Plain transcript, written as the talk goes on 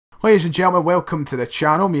Ladies and gentlemen, welcome to the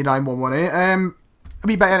channel, me 9118. A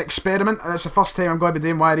wee bit of an experiment, and it's the first time I'm going to be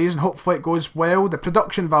doing one of these, and hopefully it goes well. The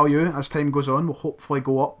production value, as time goes on, will hopefully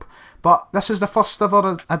go up. But this is the first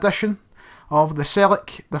ever edition of the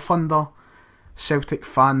Sellik, the Thunder, Celtic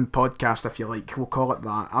fan podcast, if you like, we'll call it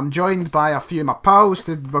that. I'm joined by a few of my pals.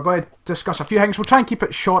 We're going to discuss a few things. We'll try and keep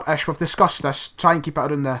it shortish. We've discussed this. Try and keep it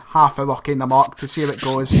around the half-hour kind of mark to see how it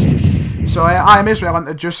goes. So I may as well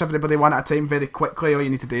introduce everybody one at a time very quickly. All you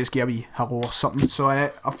need to do is give a wee hello or something.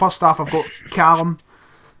 So first off, I've got Callum.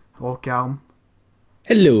 Hello, Callum.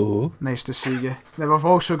 Hello. Nice to see you. Then we've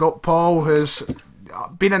also got Paul, who's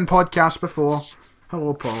been in podcasts before.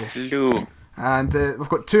 Hello, Paul. Hello. And we've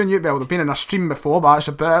got two new people. They've been in a stream before, but that's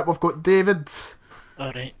about it. We've got David.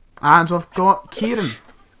 Alright. And we've got Kieran.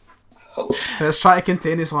 Who's trying to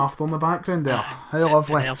contain his laughter in the background there. How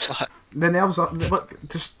lovely. The nerves are... Look,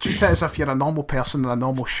 just treat it as if you're a normal person in a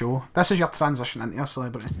normal show. This is your transition into a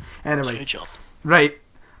celebrity. Anyway. Good job. Right.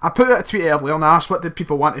 I put out a tweet earlier and I asked what did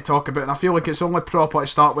people want to talk about, and I feel like it's only proper to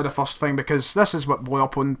start with the first thing because this is what blew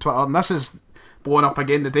up on Twitter, and this is blowing up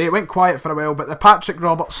again today. It went quiet for a while, but the Patrick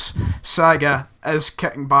Roberts saga is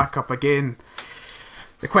kicking back up again.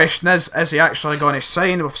 The question is he actually going to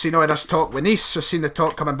sign? We've seen all this talk with Nice, we've seen the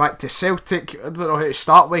talk coming back to Celtic. I don't know how to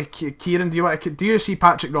start with. Kieran, do you see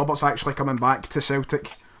Patrick Roberts actually coming back to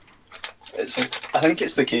Celtic? I think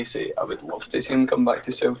it's the case that I would love to see him come back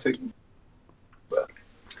to Celtic, but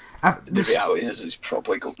the reality is he's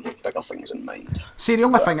probably got bigger things in mind. See, the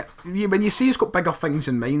only thing, when you see he's got bigger things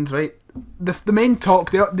in mind, right, the main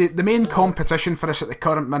talk, the main competition for us at the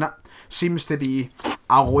current minute seems to be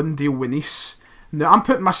a loan deal with Nice. Now, I'm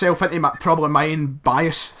putting myself into probably my own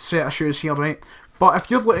bias set of shoes here, right, but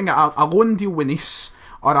if you're looking at a loan deal with Nice,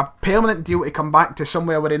 or a permanent deal to come back to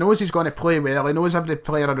somewhere where he knows he's going to play well, he knows every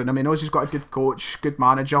player around him, he knows he's got a good coach, good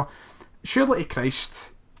manager, surely to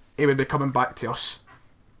Christ, he would be coming back to us.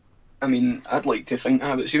 I mean, I'd like to think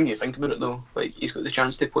that, but see when you think about it though, like he's got the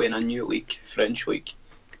chance to play in a new league, French league.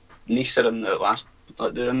 Nice are in the last,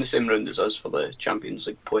 they're in the same round as us for the Champions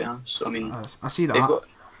League playoffs. So I mean, I see that.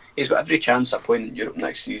 He's got every chance at playing in Europe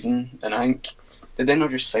next season, and I think did they not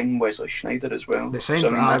just sign Wesley Sneijder as well? They signed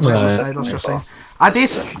Wesley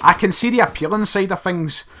Sneijder. I can see the appealing side of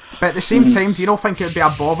things, but at the same time, do you not think it would be a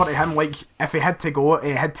bother to him? Like if he had to go,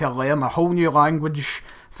 he had to learn a whole new language,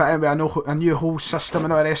 fit in with a new whole system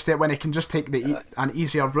and all the rest of it, when he can just take an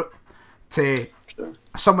easier route to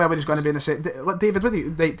somewhere where he's going to be in the set.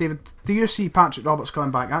 David, do you see Patrick Roberts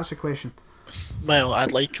coming back? That's the question. Well,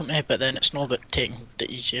 I'd like him to, but then it's not about taking the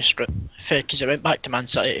easiest route. Because he went back to Man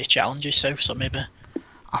City to challenge himself, so maybe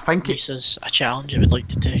I think this is a challenge he would like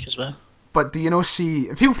to take as well. But do you know,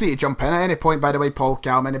 feel free to jump in at any point, by the way, Paul,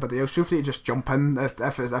 Callum, anybody else, feel free to just jump in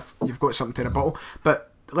if you've got something to rebuttal.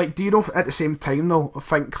 But like, do you know at the same time though,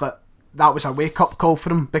 think that was a wake-up call for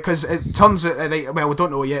him? Because it turns out, right, well, we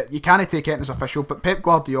don't know yet, you can't take it as official, but Pep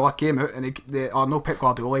Guardiola came out, and Pep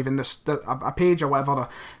Guardiola, even a page or whatever,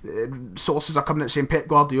 sources are coming out saying Pep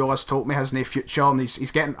Guardiola's told me has no future, and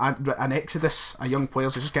he's getting an exodus of young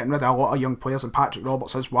players, he's just getting rid of a lot of young players, and Patrick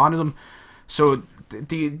Roberts is one of them. So,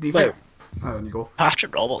 do you think... Oh, there you go.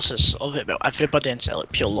 Patrick Roberts is, everybody in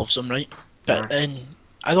Celtic pure loves him, right? But then,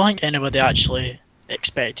 I don't think anybody actually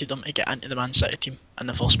expected him to get into the Man City team in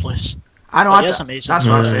the first place. I know, that's amazing. That's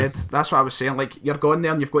what I said. That's what I was saying. Like, you're going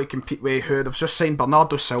there and you've got to compete with who? They've just signed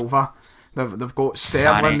Bernardo Silva. They've got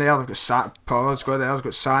Sterling there. They've got Pollard's got there. They've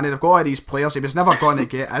got Sane. They've got all these players. He was never going to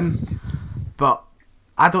get in. But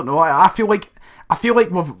I don't know. I feel like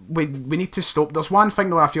we need to stop. There's one thing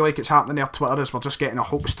though I feel like it's happening there. Twitter is we're just getting our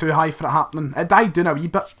hopes too high for it happening. It died down a wee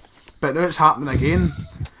bit, but now it's happening again.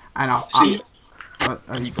 And I think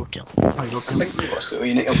you need to put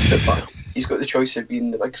back. He's got the choice of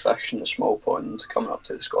being the big fish in the small pond coming up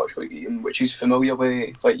to the Scottish League game, which he's familiar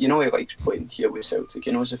with. Like, you know, he likes playing here with Celtic.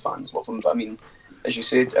 He knows the fans love him. But I mean, as you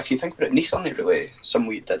said, if you think about it, Nice aren't really some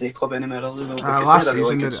wee diddy club anymore, are they? Because last they had a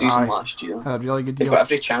really good season last year. Had a really good They've got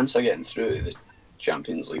every chance of getting through the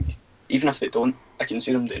Champions League. Even if they don't, I can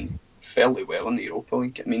see them doing fairly well in the Europa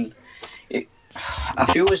League. I mean, I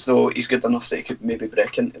feel as though he's good enough that he could maybe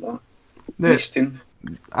break into that Nice team.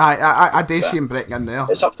 I do see him breaking in there.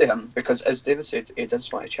 It's up to him, because as David said, he did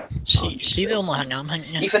want to chat. See the only thing I'm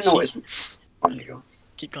thinking. Even though it's... On you go.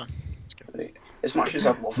 Keep going. Right. As much as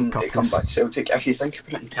I'd love him to come back to Celtic, if you think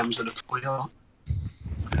about it in terms of the player,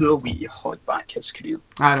 who will we hold back his career?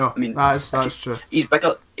 I know. I mean, that's true. He's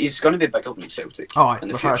bigger. He's going to be bigger than Celtic. Oh, in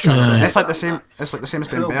the future. future. It's like the same. It's like the same as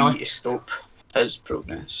Dembele. Who will we to stop his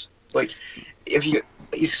progress? Like,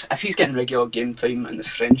 if he's getting regular game time in the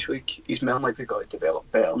French league, he's more likely got to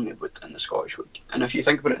develop better than he would in the Scottish league. And if you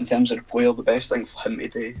think about it in terms of the player, the best thing for him to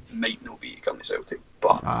do might not be to come to Celtic,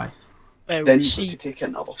 but then you've got to take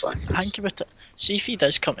in other factors. Think about it. See if he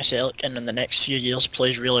does come to Celtic and in the next few years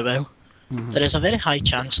plays really well, there is a very high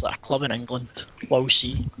chance that a club in England will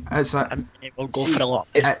see and will go for a lot.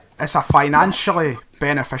 It's a financially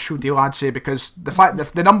beneficial deal, I'd say, because the fact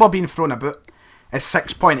that the number being thrown about is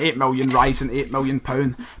 6.8 million, rising £8 million.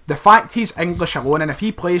 The fact he's English alone, and if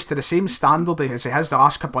he plays to the same standard as he has the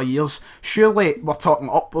last couple of years, surely we're talking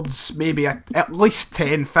upwards, maybe at least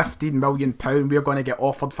 10, 15 million pound we're going to get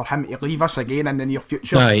offered for him to leave us again in the near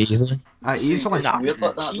future. Easily. Easily.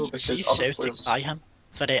 See if Celtic buy him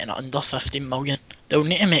for it under 15 million. They'll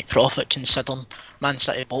need to make profit considering Man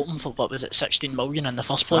City bought him for, what was it, 16 million in the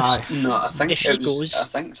first place? No, I think I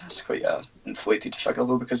think that's quite an inflated figure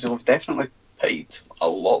though, because they'll have definitely paid a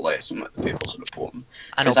lot less than what the papers are reporting.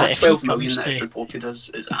 Because that 12 million that's reported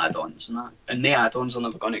is add-ons and that. And the add-ons are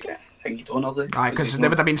never going to get hanged on, are they? Because there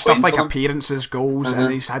would have been stuff like appearances, goals,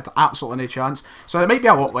 and he's had absolutely no chance. So it might be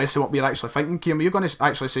a lot less than what we're actually thinking. Kim, were you going to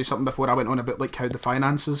actually say something before I went on about like how the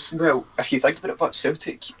finances? Well, if you think about it, but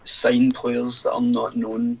Celtic sign players that are not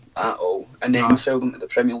known at all, and then sell them to the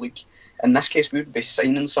Premier League. In this case, we would be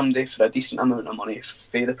signing somebody for a decent amount of money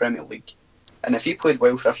for the Premier League. And if he played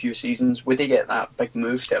well for a few seasons, would he get that big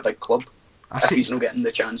move to a big club? If he's not getting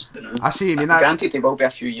the chance to know. I see. I mean, granted, he will be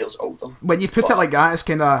a few years older. When you put it like that, it's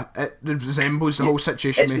kind of it resembles the whole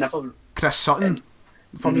situation with Chris Sutton.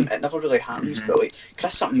 For me, it never really happens. But like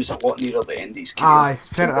Chris Sutton was a lot nearer the end of his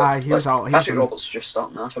career. He was out. Patrick Roberts just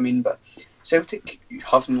starting off. I mean, but Celtic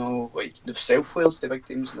have no they've sold players to big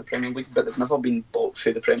teams in the Premier League, but they've never been bought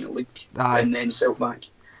for the Premier League and then sold back.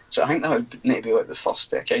 So I think that would need to be like the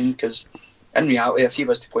first account, because in reality, if he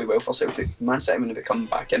was to play well for Celtic, Man City would be coming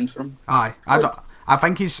back in for him. I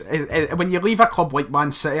think he's when you leave a club like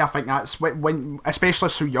Man City, I think that's when especially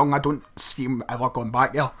so young, I don't see him ever going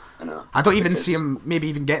back there. I don't even see him maybe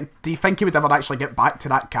even getting. Do you think he would ever actually get back to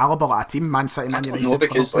that calibre like a team, Man City, Man United? No,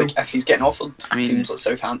 because like if he's getting offered teams like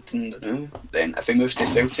Southampton, then if he moves to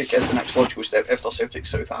Celtic, it's the next logical step after Celtic,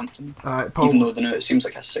 Southampton. Paul, even though it seems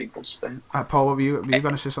like a sideward step. Paul, were you going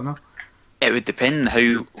to say something? It would depend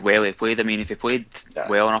how well he played. I mean, if he played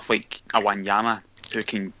well enough, like a Wanyama, who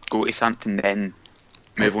can go to something, then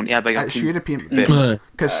move on to a bigger team. European,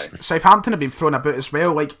 because Southampton have been thrown about as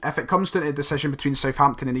well. Like, if it comes to a decision between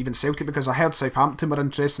Southampton and even Celtic, because I heard Southampton were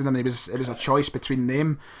interested and it was a choice between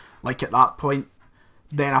them, like at that point,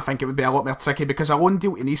 then I think it would be a lot more tricky, because a loan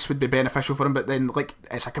deal to Nice would be beneficial for him, but then like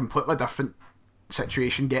it's a completely different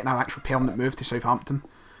situation getting an actual permanent move to Southampton.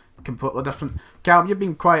 Completely different. Cal, you've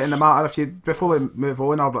been quiet in the matter. Before we move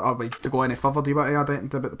on, are we to go any further? Do you want to add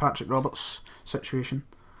anything about the Patrick Roberts situation?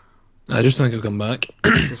 I just think he'll come back.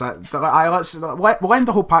 We'll end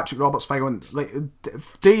the whole Patrick Roberts thing on. Like,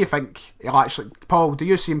 do you think he'll actually? Paul, do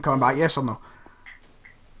you see him coming back? Yes or no?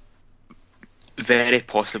 Very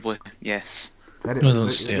possibly, yes.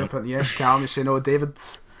 Yes, Cal, you say no, David.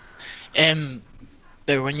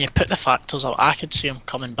 But when you put the factors out, I could see him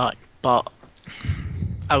coming back, but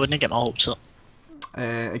I wouldn't get my hopes up.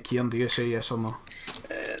 Kieran, do you say yes or no?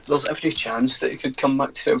 There's every chance that he could come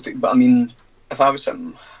back to Celtic, but I mean, if I was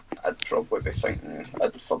him, I'd probably be thinking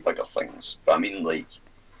for bigger things. But I mean, like,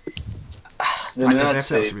 I'd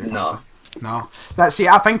say no. No. I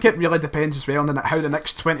think it really depends as well on how the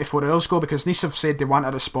next 24 hours go, because Nice have said they want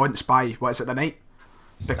a response by, what is it, the night?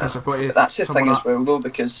 Because I've got to. But that's the thing as well, though,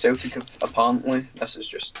 because Celtic have apparently, this is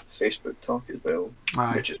just Facebook talk as well,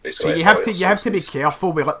 which is basically. So you have to be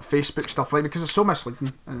careful with Facebook stuff, like, because it's so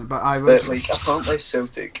misleading. But apparently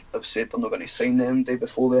Celtic have said they're not going to sign them day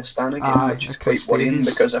before they're standing again, which is quite worrying,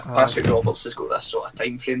 because if Patrick Roberts has got this sort of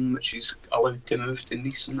time frame, which he's allowed to move to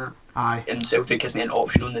Nice and that, and Celtic isn't an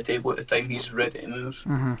option on the table at the time he's ready to move,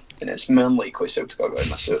 then it's more likely Celtic are going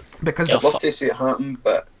to miss it. Because I'd love to see it happen,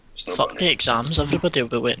 but. Fuck the exams, everybody will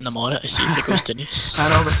be waiting tomorrow to see if he goes to Nice. I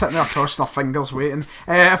know, we're sitting there crossing our fingers waiting.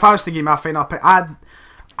 If I was to give my final pick, I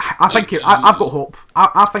think I've got hope.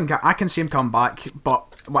 I think I can see him come back, but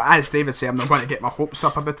as David said, I'm not going to get my hopes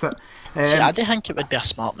up about it. See, I do think it would be a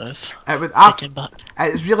smart move.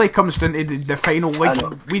 It really comes down to the final.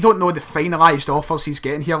 Like, we don't know the finalised offers he's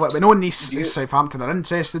getting here. Like, we know Nice and Southampton are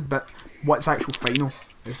interested, but what's actual final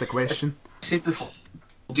is the question. I said before.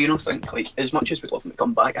 Do you not think, like, as much as we'd love him to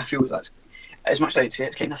come back, I feel that's, as much as I'd say,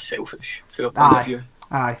 it's kind of selfish for your point of view.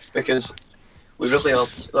 Aye. Because We really are.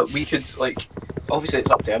 Like, we could, like, obviously it's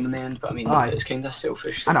up to him in the end, but I mean, it's kind of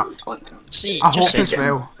selfish. I know. See, I just hope as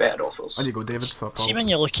well. Better offers. On you go, David. See, when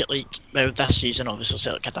you look at, like, well, this season, obviously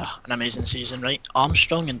Celtic had an amazing season, right?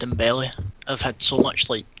 Armstrong and Dembele have had so much,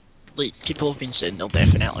 like people have been saying they're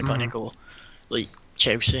definitely going to go, like,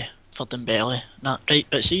 Chelsea for Dembele, right?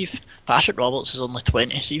 But see if Patrick Roberts is only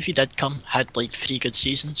 20, see if he did had like 3 good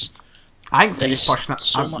seasons. I think he's pushing it.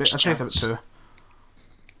 So much I'd say about chance. 2.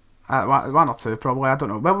 1 or 2 probably. I don't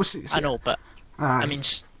know. But we'll see. I know, but I mean,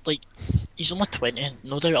 like, he's only 20.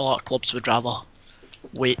 No doubt a lot of clubs would rather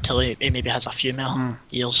wait till he maybe has a few more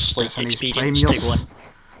years, like, experience to go in.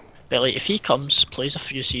 But like, if he comes, plays a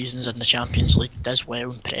few seasons in the Champions League, does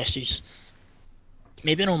well, impresses,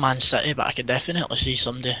 maybe no Man City, but I could definitely see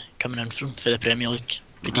somebody coming in for the Premier League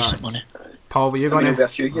with decent money. Paul, were you going to be a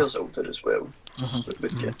few years older as well?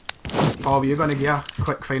 Paul, were you going to give a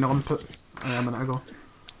quick final input a minute ago?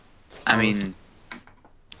 I mean,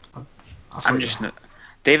 I'm just not.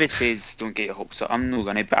 David says don't get your hopes up. I'm not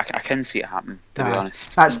gonna, but I can see it happen, to be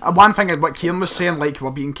honest. That's one thing. What Kieran was saying, like,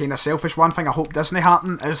 we're being kind of selfish. One thing I hope doesn't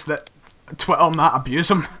happen is that Twitter and that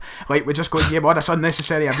abuse him. Like, we just go give all this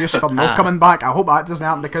unnecessary abuse for not coming back. I hope that doesn't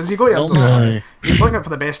happen, because you got to understand, he's looking for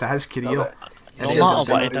the best of his career. No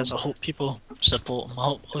matter what it is, I hope people support him. I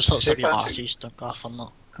hope those sorts of arses don't go off on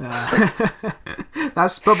that.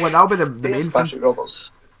 That'll be the main thing. Patrick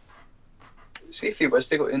Roberts. See if he was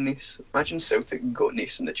to go in Nice. Imagine Celtic got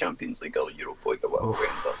Nice in the Champions League or Europa League or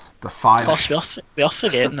whatever. The fire. Plus, we are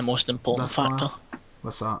forgetting the most important factor.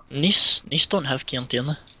 What's that? Nice don't have Kieran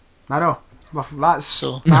Tierney. I know. Well, that's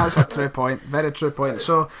a true point. Very true point.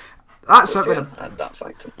 So that's it. Add that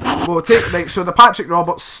factor. We'll take so the Patrick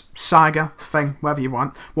Roberts saga thing, whatever you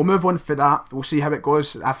want. We'll move on for that. We'll see how it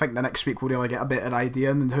goes. I think the next week we'll really get a better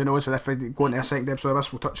idea, and who knows, if we go into a second episode of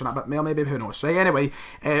this, we'll touch on it a bit more. Maybe, who knows. Right. Anyway,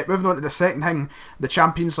 moving on to the second thing, the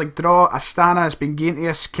Champions League draw. Astana has been gained to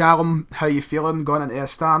us. Callum, how you feeling going into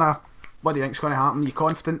Astana? What do you think's going to happen? You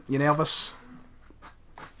confident? You nervous?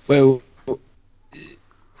 Well,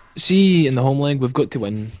 see, in the home leg, we've got to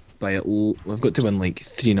win by we've got to win like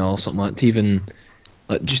 3-0 or something like that, to even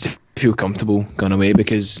like just to feel comfortable going away,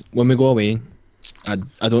 because when we go away,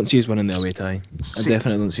 I don't see us winning the away tie. I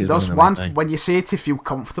definitely don't see us winning the away tie. When you say to feel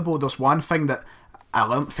comfortable, there's one thing that I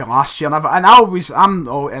learnt from last year, and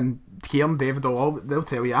and Kieran, David, they'll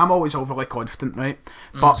tell you, I'm always overly confident, right?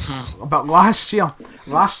 But last year,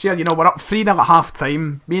 you know, we're up 3-0 at half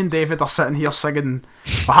time. Me and David are sitting here singing,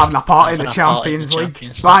 we're having a party in the Champions League.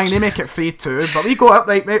 Bang, they make it 3-2, but we go up,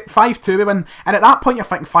 right, 5-2, we win. And at that point, you're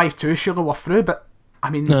thinking 5-2, surely we're through, but I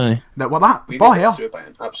mean, ball hell,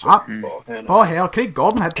 Craig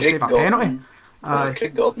Gordon had to save a penalty.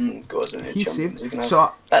 Craig Gordon goes in the Champions League.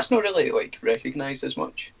 So that's not really like recognised as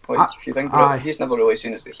much. Like, if you think about it, he's never really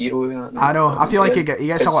seen as the hero. I know. I feel like he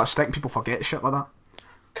gets a lot of stick. People forget shit like that.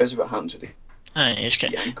 Because of what happens with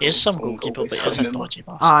he's some goalkeeper, but he's a dodgy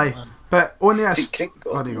bastard. But only a... Craig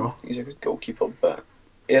Gordon, there you go. He's a good goalkeeper, but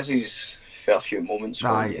he has his fair few moments.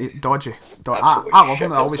 Dodgy. I love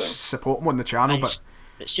him. I always support him on the channel, but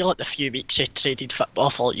see, like the few weeks he traded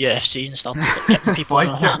football for like UFC and started like, kicking people. He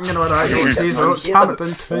had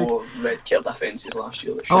 4 red card offences last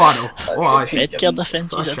year. I know. Red card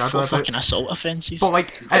offences and 4 fucking assault offences. But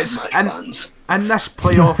like, it's in this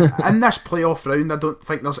playoff round, I don't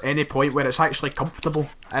think there's any point where it's actually comfortable.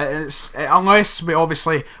 Unless we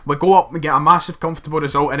go up, we get a massive comfortable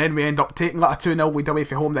result, and then we end up taking like a 2-0 lead away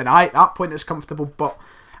from home. Then at that point it's comfortable. But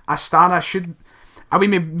Astana should. I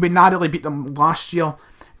mean, we narrowly beat them last year.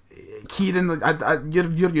 Kieran,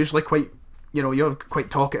 you're usually quite, you're quite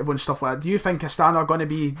talkative and stuff like that. Do you think Astana are going to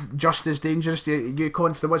be just as dangerous? Do you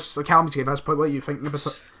confident? What's the Callum gave us? What are you thinking about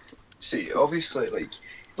it? See, obviously, like,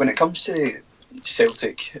 when it comes to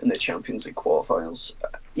Celtic in the Champions League qualifiers,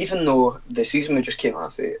 even though the season we just came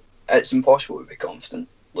off it, it's impossible to be confident.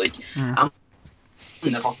 Like, I'm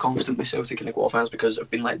never confident with Celtic in the qualifiers because I've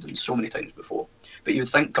been let down so many times before. But you'd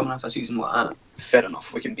think coming off a season like that, fair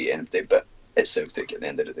enough, we can beat anybody, but it's Celtic at the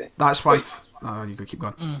end of the day. That's why. You can keep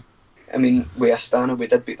going. I mean, with Astana, we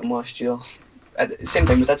did beat them last year. At the same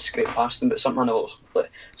time, we did scrape past them, but something I know,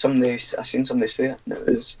 like, I seen somebody say it, and it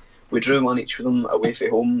was, we drew 1 each for them away from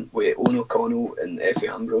home with Owen O'Connell and Effie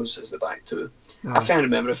Ambrose as the back two. I can't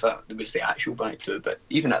remember if that was the actual back two, but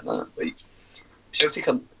even at that, like, Celtic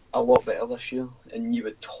are a lot better this year, and you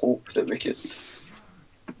would hope that we could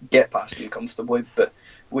get past them comfortably, but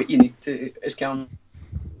what you need to is Callum.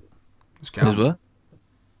 As what?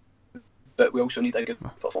 But we also need a good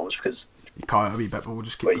performance, because you can't a wee bit, but we'll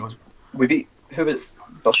just keep going. We beat who was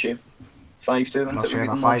Beersheba 5-2, and we beat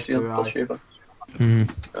them last year. Beersheba.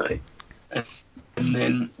 Aye. and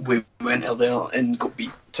then we went out there and got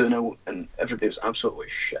beat 2-0, and everybody was absolutely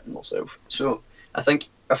shitting themselves. So I think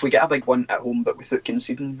if we get a big one at home, but without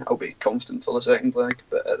conceding, I'll be confident for the second leg.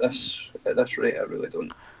 But at this rate, I really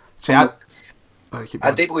don't. See,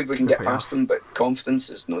 I do believe we can get past them, but confidence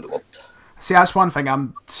is not the word. See, that's one thing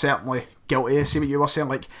I'm certainly guilty of. See what you were saying,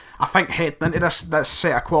 like, I think heading into this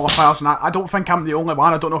set of qualifiers, and I don't think I'm the only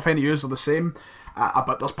one, I don't know if any of you are the same,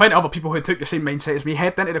 but there's plenty of other people who took the same mindset as me.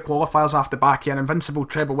 Heading into the qualifiers after back of an invincible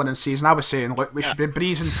treble winning season, I was saying, look, we should be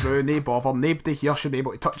breezing through, no bother, nobody here should be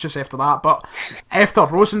able to touch us after that. But after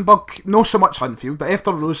Rosenborg, not so much Linfield, but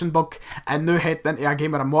after Rosenborg, and now heading into a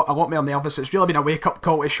game where I'm a lot more nervous, it's really been a wake-up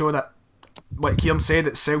call to show that, like Kieran said,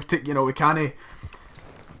 at Celtic, you know, we can't...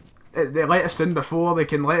 They let us down before, they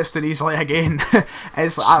can let us down easily again.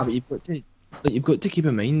 It's like, you've got to keep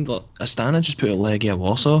in mind, like, Astana just put a leg of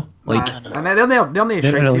Warsaw. Like, and they're not a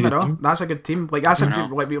shite really team at good all. team. That's a good team. Like, that's a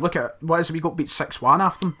team, like, we look at, what is it, we got beat 6-1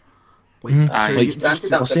 after them. Like,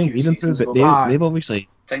 we're saying we've improved, but they've obviously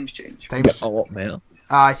times change. got a lot better.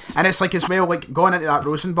 Aye, and it's like as well, like, going into that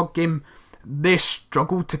Rosenborg game, they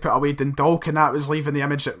struggled to put away Dundalk, and that was leaving the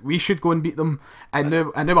image that we should go and beat them. And now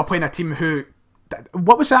we're playing a team who...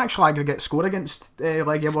 What was the actual aggregate score against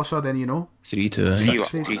Legia Warsaw then, you know? 3-2.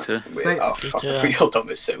 3-2. Wait, I thought it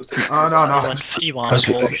was Celtic. Oh, no.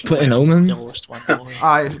 3-1. 20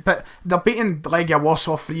 Aye, but they're beating Legia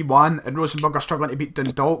Warsaw 3-1, and Rosenborg are struggling to beat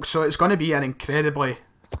Dundalk, so it's going to be an incredibly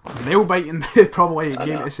nail-biting probably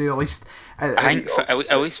game to say the least. I think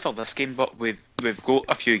at least for this game, but we've got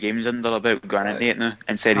a few games under about going into it now,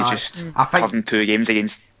 instead of just having 2 games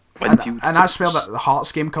against Linfield. And that's where the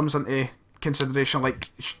Hearts game comes into consideration. Like,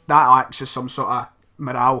 that acts as some sort of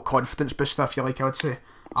morale, confidence booster, if you like, I would say.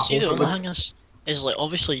 See, the other thing is like,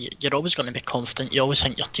 obviously you're always going to be confident, you always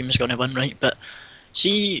think your team's going to win, right? But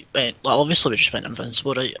see, like, obviously we just went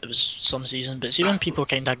invincible, right? It was some season, but see when people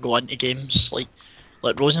kind of go into games like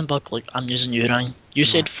Rosenborg, like, I'm using you, Ryan, you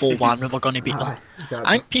said 4-1 we were going to beat them. Exactly.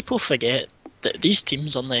 I think people forget that these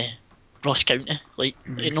teams on the Ross County, like,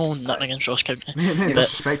 you know, nothing against Ross County, but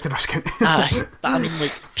disrespect to Ross County. but I mean,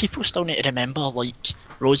 like, people still need to remember, like,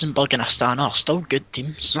 Rosenborg and Astana are still good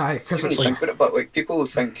teams. Aye, because it's like, but like, people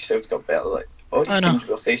think Celtic are better. Like, all these teams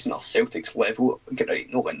we're facing are Celtic's level,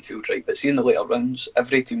 right? Not Linfield, right? But see, in the later rounds,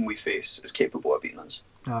 every team we face is capable of beating us.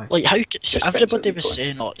 Aye. Like, how everybody was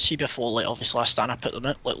saying, like, see before, like, obviously Astana put them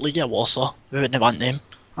out, like, Legia Warsaw, we wouldn't want them.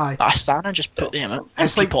 Aye. But Astana just put them out. And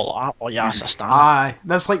It's like- people like, oh yeah, it's Astana. Aye,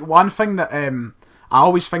 there's like one thing that I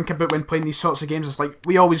always think about when playing these sorts of games. Is like,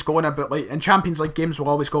 we always go on about, like, in Champions League games, we'll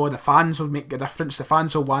always go, the fans will make a difference, the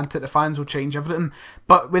fans will want it, the fans will change everything.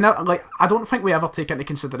 But I don't think we ever take into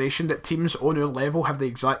consideration that teams on our level have the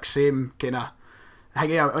exact same kind of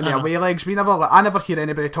hanging out on the away legs. I never hear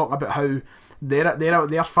anybody talking about how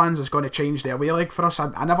their fans is going to change the away leg for us.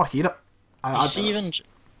 I never hear it.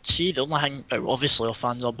 See, the only thing, obviously our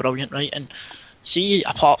fans are brilliant, right? And see,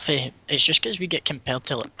 apart from, it's just because we get compared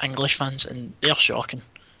to, like, English fans, and they're shocking.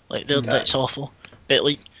 Like, it's awful. But,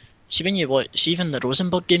 like, see when you watch, see even the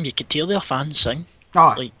Rosenborg game, you could hear their fans sing.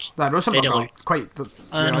 Oh, like, the Rosenborg are quite,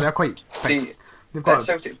 they're quite big. See, at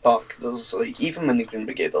Celtic Park, there's, like, even when the Green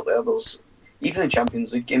Brigade are there, there's, even in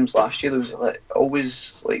Champions League games last year, there was, like,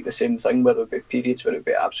 always, like, the same thing, where there would be periods where it would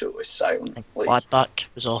be absolutely silent. Like, Gladbach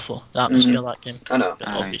was awful, the atmosphere of that game. I know. But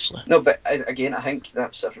obviously. No, but again, I think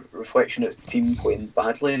that's a reflection of the team playing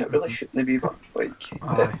badly, and it really shouldn't be, but, like,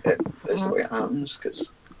 it's the way it happens,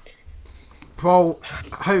 because... Paul,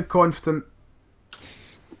 how confident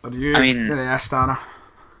are you in the Astana?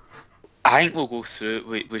 I think we'll go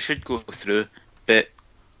through, we should go through, but,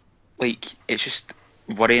 like, it's just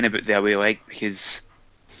worrying about the away leg, because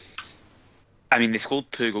I mean, they scored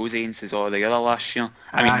 2 goals against us all together last year.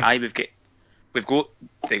 I mean, we've got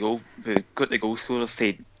the goal scorers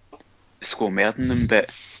to score more than them, but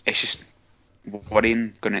it's just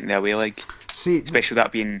worrying going into the away leg. See, especially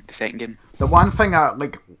that being the second game. The one thing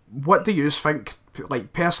what do you think?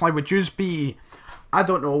 Like, personally, would you be? I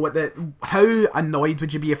don't know how annoyed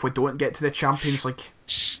would you be if we don't get to the Champions League?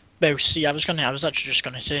 Well, see, I was actually just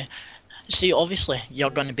gonna say. See, obviously,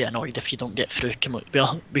 you're going to be annoyed if you don't get through.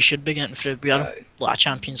 We should be getting through. We are like a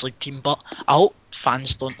Champions League team, but I hope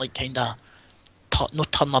fans don't, like, kind of not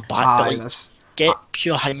turn their back, but, like, get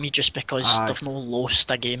pure behind me just because they've no lost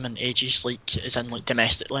a game in ages, like, as in, like,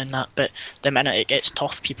 domestically and that. But the minute it gets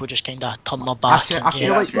tough, people just kind of turn their back. I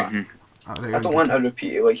feel like I don't want to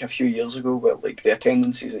repeat it like a few years ago, where, like, the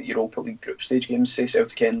attendances at Europa League group stage games, say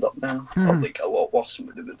Celtic end up now, are, like, a lot worse than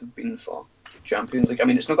they would have been for Champions League. I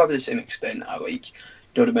mean, it's not going to be the same extent. I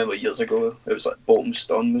don't remember years ago, it was like Bolton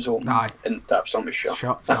Stone was open and Tapstone was shut.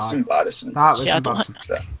 That's embarrassing. That was embarrassing.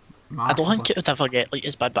 I don't think it would ever get like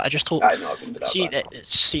as bad, but I just hope. I know, it wouldn't be that bad.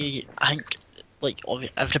 See, I think like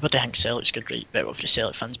everybody thinks Celtic's good, right? But obviously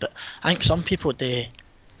Celtic fans, but I think some people they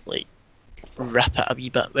like rip it a wee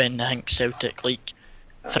bit when they think Celtic. Like,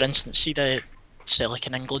 for instance, see the Sellik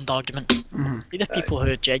in England argument. See the people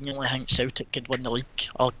who genuinely think Celtic could win the league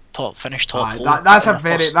or finish top 4. That's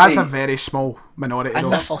a very small minority. In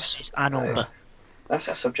the first season, I know, but that's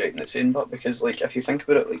a subject in its own. But because like if you think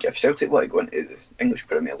about it, like if Celtic were to go into the English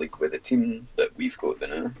Premier League with the team that we've got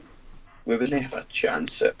now, we wouldn't have a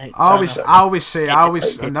chance. I always say,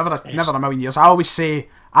 never a million years. I always say,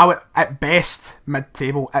 at best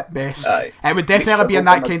mid-table. At best, it would definitely be in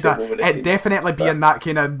that kind of. It definitely be in that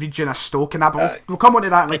kind of region of Stoke and that. But we'll come on to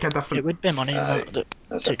that in like a different. It would be money that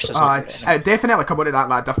takes us. It definitely come on to that in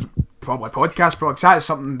like a different probably podcast, because that is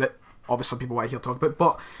something that obviously people want to hear talk about.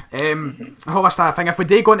 But the whole thing, if we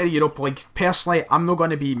do go into the Europa League, personally, I'm not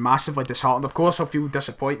going to be massively disheartened. Of course, I'll feel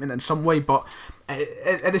disappointment in some way, but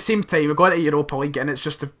at the same time, we go into the Europa League, and it's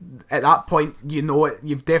just at that point, you know it.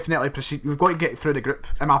 You've definitely proceeded. We've got to get through the group.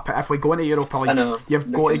 If we go into Europa League,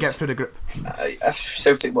 you've got to get through the group. If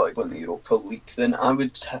Celtic were to go into the Europa League, then I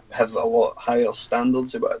would have a lot higher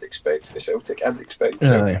standards of what I'd expect for Celtic. I'd expect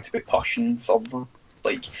Celtic to be pushing further.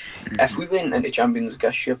 Like, if we went into Champions League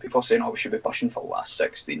this year, people are saying, we should be pushing for the last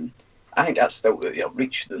 16. I think that's still out of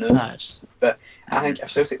reach, but I think if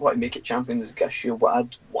Celtic were to make it Champions League this year, what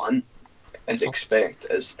I'd want and expect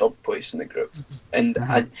is third place in the group. And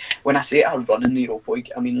when I say I'd run in the Europa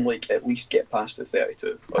League, I mean, like, at least get past the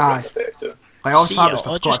 32. Or the 32.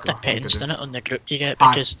 It just depends, doesn't it, on the group you get,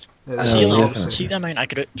 because see the amount of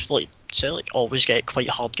groups, like Celtic always get quite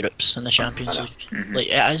hard groups in the Champions League. Like,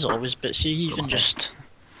 it is always, but see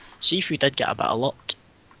if we did get a bit of luck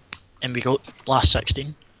and we got last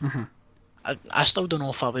 16, I still don't know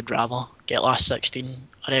if I would rather get last 16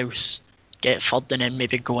 or else get third and then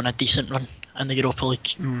maybe go on a decent run in the Europa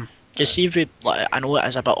League. Because see if we, like, I know it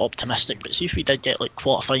is a bit optimistic, but see if we did get like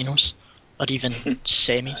quarterfinals or even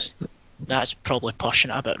semis. That's probably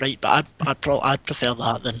pushing it a bit, right? But I'd prefer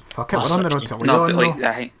that than fuck it, we're on the road to Leon. No,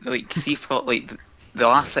 but like see for like the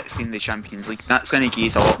last 16 in the Champions League, that's going to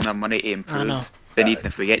give us a lot more money to improve than even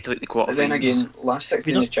if we get to like the quarterfinals. But then again, last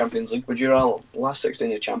 16 in the Champions League, would you rather last 16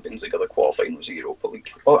 in the Champions League or the quarterfinals of Europa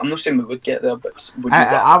League? Well, I'm not saying we would get there, but would you?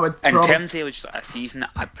 I would. In terms of like, a season,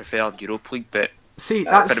 I'd prefer Europa League, but see,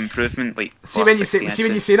 that's for improvement. Like when you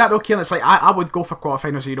say that, though, Keelan, it's like I would go for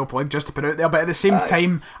quarterfinals of Europa League just to put it out there, but at the same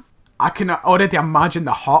time, I can already imagine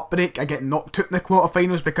the heartbreak of getting knocked out in the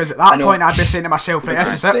quarterfinals, because at that point I'd be saying to myself, right,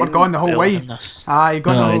 this is it, we're going the whole way. You're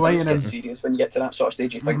going the whole way. And then serious when you get to that sort of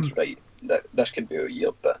stage, you think, right, that this could be a year.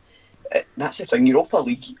 But that's the thing, Europa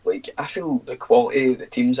League, like, I feel the quality of the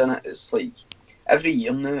teams in it is like, every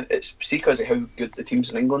year now, it's because of how good the teams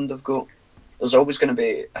in England have got. There's always going to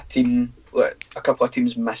be a team, like, a couple of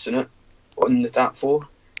teams missing it on the top 4.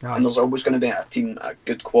 And there's always going to be a team of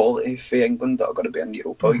good quality for England that are going to be in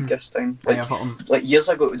Europa League this time. Like years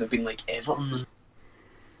ago, it would have been like Everton.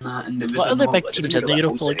 What are the big teams in the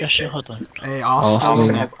Europa League this year? Hold on.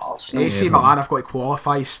 Arsenal. AC Milan have got to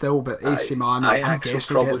qualify still, but AC Milan, I'm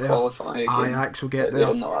guessing will get there. Qualify Ajax will get there.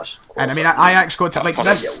 And I mean, Ajax got to, like,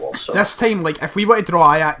 this time, like, if we were to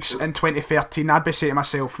draw Ajax in 2013, I'd be saying to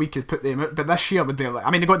myself, we could put them out, but this year would be like, I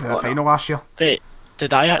mean, they got to the final last year.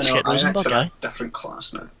 Did Ajax get Rosenborg? Different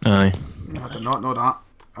class now. Aye. I did not know that.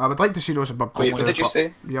 I would like to see Rosenborg. Wait, what did you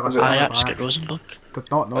say? Ajax get Rosenborg. Did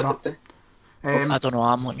not know that. I don't know,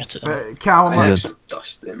 I'm looking at it. But Callum,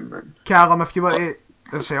 if you were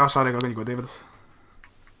to say, sorry, I'm going to go, David.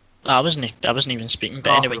 I wasn't even speaking,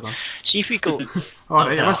 but anyway, see if we go.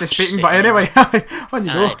 Alright, I wasn't speaking, but anyway, on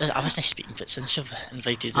you go. I wasn't speaking, but since you've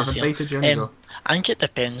invited us here, I think it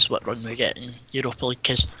depends what run we get in Europa League,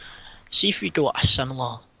 because see if we got a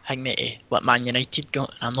similar thing to what Man United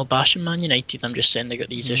got. I'm not bashing Man United, I'm just saying they got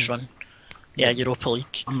the easiest run. Yeah, Europa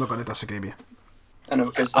League. I'm not going to disagree with you. I know,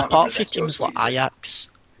 because apart from teams like Ajax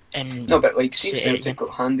and no, but like, see if Celtic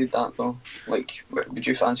got handed that though, like, would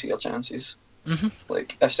you fancy your chances?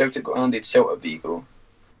 Like, if Celtic got handed Celta Vigo,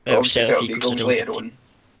 Celta Vigo later on,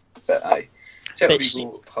 but Celta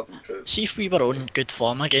Vigo have improved. See if we were on good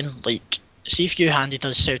form again, like, see if you handed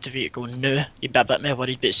us Celta Vigo now, you'd be a bit more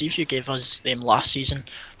worried, but see if you gave us them last season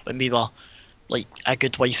when we were like a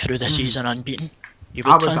good way through the season unbeaten.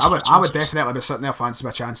 I would definitely be sitting there fancying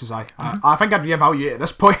my chances. I think I'd reevaluate at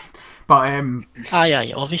this point, but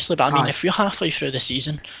aye, obviously. But I mean, if we're halfway through the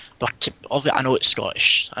season, but I know it's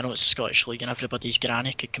Scottish. I know it's the Scottish League, and everybody's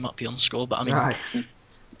granny could come up here and score. But I mean,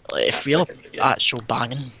 if we're actual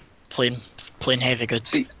banging, playing heavy good.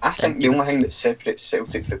 See, I think the only thing that separates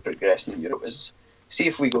Celtic from progressing in Europe is see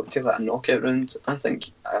if we go to that knockout round, I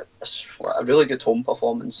think a really good home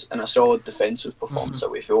performance and a solid defensive performance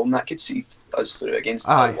away from home, that could see us through against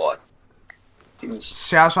a lot of teams.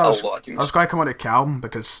 See, I was going to come on to Calm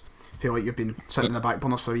because I feel like you've been sitting in the back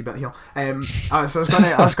burners for a wee bit here. I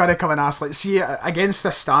was going to come and ask, like, see, against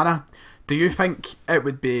Astana, do you think it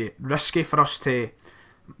would be risky for us to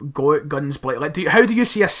go at guns blazing? How do you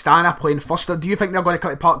see Astana playing first? Do you think they're going to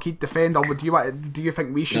cut to Parkhead defend, or do you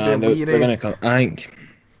think we should be leery? They're going to come. I think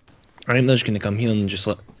they're just going to come here and just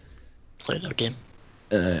play their game.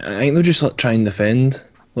 I think they'll just try and defend.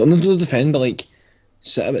 Well, not defend, but like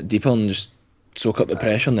sit a bit deeper and just soak up the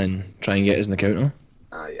pressure and then try and get us in the counter.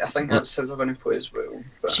 I think that's how they're going to play as well.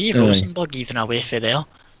 But see Rosenborg even away from there.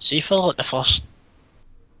 See for like the first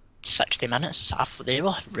 60 minutes, they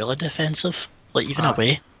were really defensive. Like even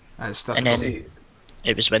away, and then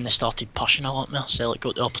it was when they started pushing a lot more. Sellik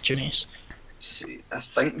got the opportunities. See, I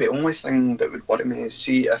think the only thing that would worry me is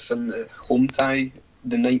see if in the home tie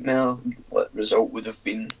the nightmare result would have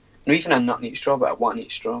been not even a nut each draw, but a 1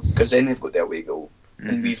 each draw, because then they've got their away goal,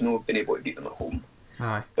 and we've not been able to beat them at home.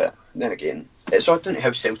 Aye. But then again, it's odd to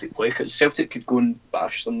how Celtic play, because Celtic could go and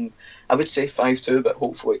bash them. I would say 5-2, but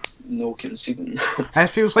hopefully no conceding. It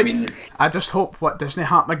feels like I just hope what doesn't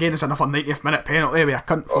happen again is another 90th minute penalty with a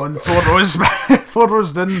cunt falling 4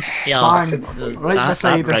 rows down, bang, right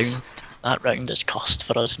beside us. That round is cost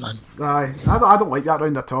for us, man. Aye, I don't like that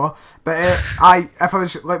round at all. But if I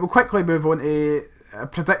was like, we'll quickly move on to a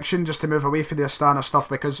prediction just to move away from the Astana stuff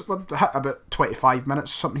because we've hit about 25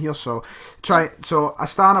 minutes or something here. So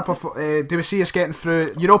Astana, do we see us getting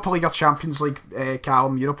through Europa League or Champions League?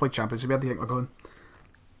 Callum, Europa League, Champions League. Where do you think we're going?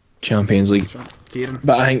 Champions League. Kieran.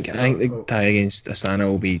 But I think the tie against Astana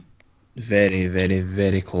will be very, very,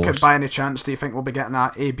 very close. By any chance, do you think we'll be getting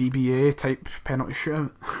that ABBA type penalty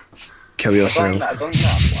shootout? Kill yourself. I don't think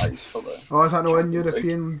that applies for the. Oh, is that no in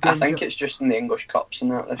European? I think it's just in the English Cups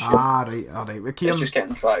and that this year. Right. It's just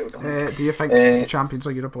getting trialled. Do you think Champions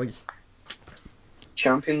League, Europa League?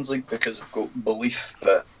 Champions League because I've got belief,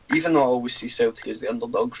 but even though I always see Celtic as the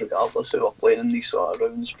underdogs regardless who are playing in these sort of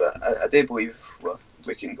rounds, but I do believe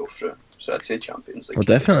we can go through. So I'd say Champions League. Well,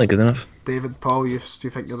 definitely good enough. David, Paul, do you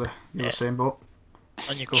think you're the same boat?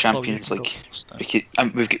 Champions League.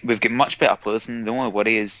 We've got much better players, and the only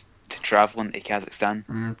worry is to travel into Kazakhstan.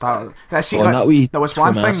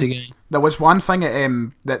 There was one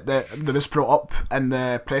thing that was brought up in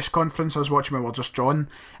the press conference I was watching when we were just drawn,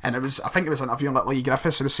 and I think it was interviewing like Lee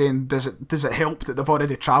Griffiths. Who was saying, does it help that they've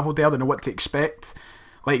already travelled there? They know what to expect.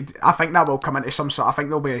 Like, I think that will come into some sort. I think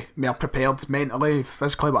they'll be more prepared mentally,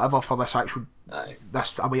 physically, whatever, for this actual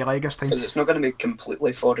this away leg this time. Because it's not going to be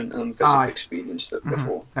completely foreign to them because they've experienced it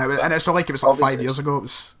before. And it's not like it was like 5 years ago. It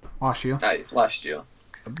was last year. Last year.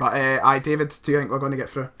 But David, do you think we're going to get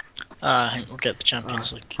through? I think we'll get the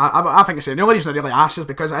Champions League. I think it's the only reason I really asked is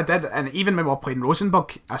because I did, and even when we were playing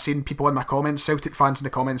Rosenborg, I seen people in my comments, Celtic fans in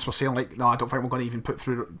the comments were saying like, no, I don't think we're going to even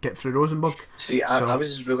get through Rosenborg. See, I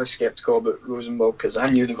was really sceptical about Rosenborg because I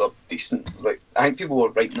knew they were decent. Like, I think people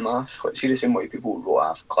were writing them off. Like, see the same way people wrote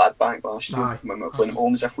off Gladbach last year when we were playing at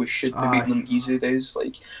home as if we should be beating them easy days.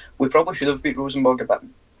 Like, we probably should have beat Rosenborg a bit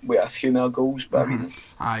with a few more goals, but I mean,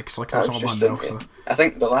 because like it was all 1-0. So I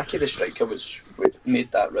think the lack of the striker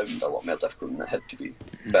made that round a lot more difficult than it had to be.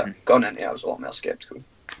 But gone into it, I was a lot more sceptical.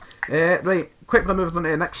 Right, quickly moving on to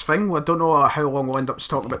the next thing. I don't know how long we'll end up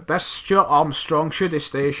talking about this. Stuart Armstrong, should he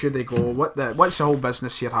stay? Should he go? What's the whole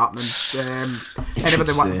business here happening?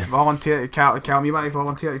 Anybody want to volunteer? Callum, you want to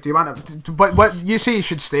volunteer? Do you want to? What you say he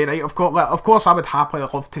should stay, right? Of course, I would happily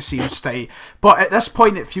love to see him stay. But at this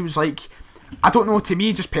point, it feels like, I don't know, to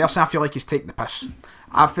me, just personally, I feel like he's taking the piss.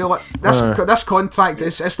 I feel like this contract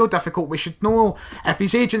it's no difficult. We should know if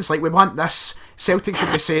his agent's like, we want this, Celtic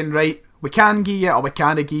should be saying, right, we can give you or we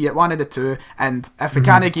can't give you, one of the two, and if we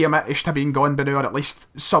can't give him it, he should have been gone by now, or at least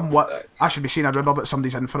somewhat. I should be seeing a rumour that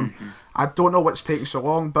somebody's in for him. I don't know what's taking so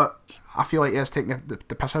long, but I feel like he is taking the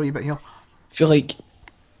piss a wee bit here. I feel like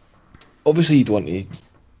obviously you'd want to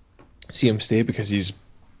see him stay because he's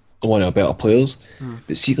one of our better players,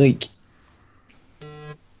 but see, like,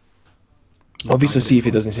 obviously, see if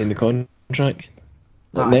he doesn't sign the contract.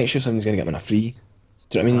 Like, next year, somebody's going to get him on a free.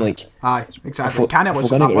 Do you know what I mean? Like, aye, exactly. Can he lose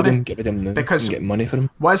that money? Get rid of him because and get money for him.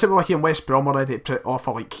 What is it like in West Brom already to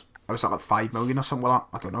offer, like, was that like 5 million or something like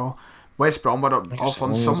that? I don't know. West Brom were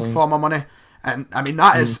offering some form of money, and I mean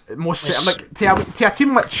that is most like to a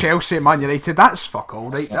team like Chelsea, Man United, that's fuck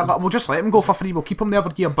all, right? We'll just let him go for free. We'll keep him there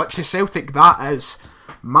every year. But to Celtic, that is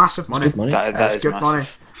massive money. Good money. That is good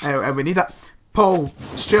massive. money, and we need it. Paul,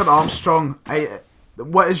 Stuart Armstrong,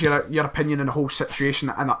 what is your opinion on the whole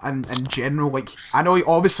situation and in general? Like, I know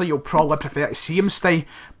obviously you'll probably prefer to see him stay,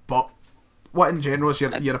 but what in general is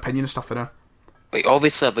your opinion and stuff for now? Like,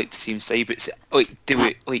 obviously I'd like to see him stay, but like, do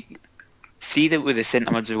we like see that with the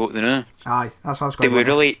centre mids we've got now? Aye, that's what I was going do we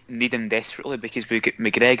really need him desperately? Because we've got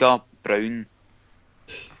McGregor, Brown,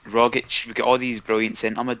 Rogic, we've got all these brilliant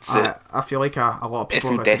centre mids. I feel like a lot of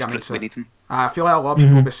people are desperate. We need him. I feel like a lot of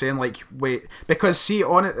people will be saying like, wait, because see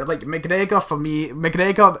on it, like McGregor for me,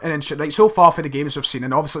 McGregor and then like so far for the games we've seen,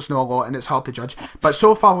 and obviously it's not a lot and it's hard to judge, but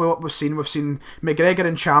so far what we've seen McGregor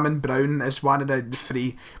and Cham and Brown as one of the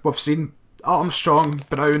three. We've seen Armstrong,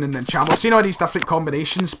 Brown, and then Cham. We've seen all these different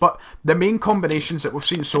combinations, but the main combinations that we've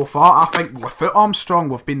seen so far, I think without Armstrong,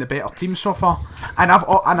 we've been the better team so far. And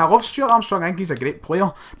I love Stuart Armstrong. I think he's a great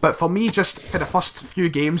player. But for me, just for the first few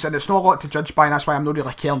games, and it's not a lot to judge by, and that's why I'm not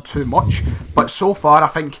really caring too much. But so far, I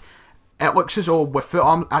think it looks as though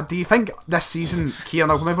without do you think this season, Kieran,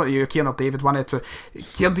 I'll move on to you, Kieran or David, one or two.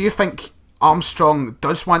 Kieran, do you think Armstrong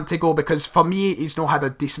does want to go? Because for me, he's not had a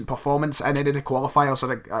decent performance in any of the qualifiers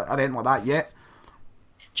or anything like that yet.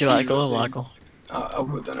 Do you want to go or will I go? I'll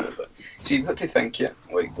go down it, but see, you've got to think,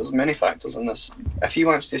 like, there's many factors in this. If he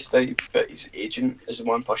wants to stay, but his agent is the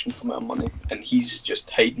one pushing for more money, and he's just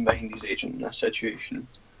hiding behind his agent in this situation,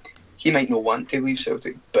 he might not want to leave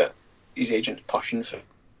Celtic, but his agent's pushing for it.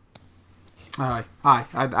 Aye,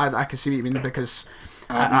 I can see what you mean, because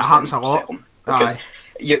it happens a lot. Because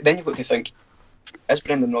then you've got to think, is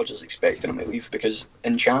Brendan Rodgers expecting him to leave? Because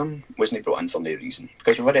Cham wasn't brought in for no reason.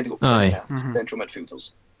 Because we've already got central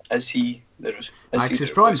midfielders. Is he there? Because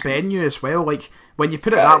he's brought in Benyu as well. Like, when you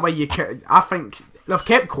put it that way, I think they've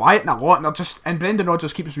kept quiet in a lot, and Brendan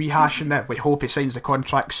Rodgers keeps rehashing that we hope he signs the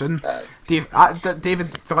contract soon. David,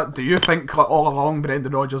 do you think like, all along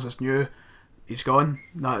Brendan Rodgers is new? He's gone.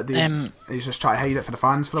 He's just trying to hide it for the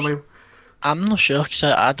fans for a while. I'm not sure, because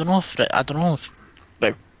I don't know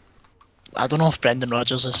if Brendan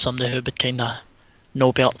Rodgers is somebody who would kind of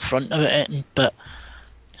not be up front about it. But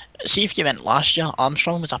see, if you went last year,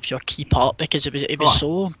 Armstrong was a pure key part because it was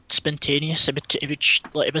so spontaneous.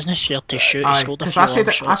 It wasn't scared to shoot. He scored a few long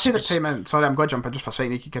shots. I said it time and sorry, I'm going to jump in just for a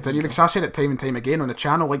second. You can continue because I said it time and time again on the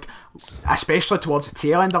channel. Like, especially towards the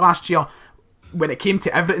tail end of last year, when it came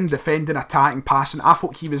to everything, defending, attacking, passing, I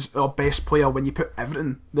thought he was our best player when you put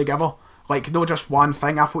everything together. Like, not just one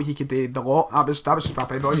thing. I thought he could do the lot. That was just my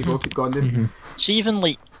opinion. You go, keep going, dude. See, even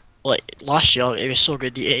like last year, he was so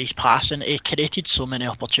good at his passing. He created so many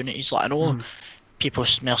opportunities. Like, I know people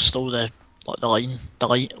stole the line,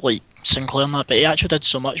 like Sinclair and that, but he actually did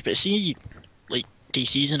so much. But see, like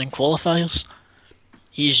pre-season and qualifiers,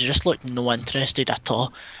 he's just looked no interested at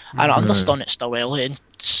all. And I understand it's still early. And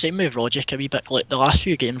same with Rogic a wee bit. Like the last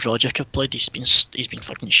few games Rogic have played, he's been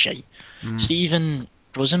fucking shite. See, even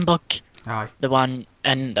Rosenberg. Aye. The one,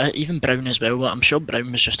 and even Brown as well. I'm sure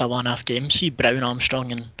Brown was just a one-off game. See, Brown,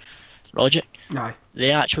 Armstrong and Rogic. Aye.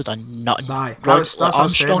 They actually done nothing. Aye. That's Armstrong, what I'm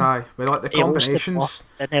saying, aye. We like the combinations.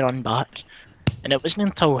 Then they run back. And it wasn't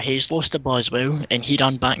until Hayes lost the ball as well, and he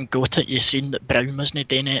ran back and got it, you seen that Brown wasn't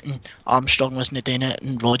doing it, and Armstrong wasn't doing it,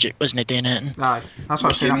 and Rogic wasn't doing it. Aye. That's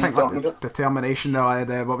what I'm saying. I think like, the determination,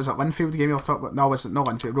 the what was it, Linfield game you were talking about? No, was it not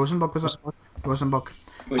Linfield? Rosenborg, was it? Rosenborg.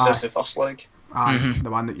 Was this the first leg? Aye, the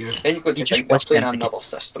one that you... Then you've got to think they're playing another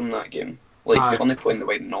system in that game. Like, they're only playing the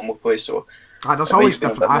way they normally play, so... there's always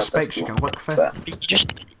different aspects you can look for.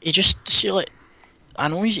 You just see, like... I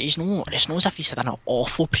know it's not as if he's had an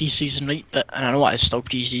awful pre-season, right? And I know it is still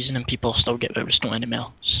pre-season and people still get about it's not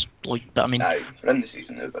anymore. Like, but I mean... Aye, we're in the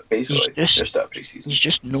season now, but basically it's just a pre-season. He's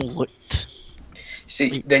just no looked...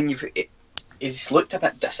 See, then he's looked a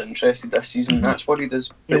bit disinterested this season, that's what he does.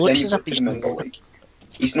 But then you've got to remember, like...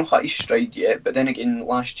 He's not hit his stride yet, but then again,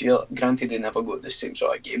 last year, granted, he never got the same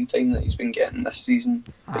sort of game time that he's been getting this season.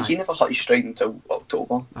 But he never hit his stride until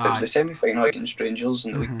October. It was the semi-final against Rangers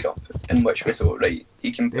in the League Cup, in which we thought, right,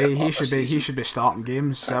 he can play. He should be starting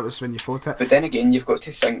games. That was when you thought it. But then again, you've got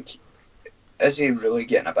to think: is he really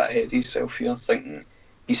getting a bit ahead of himself here? Thinking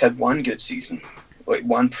he's had one good season, like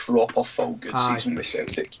one proper full good season with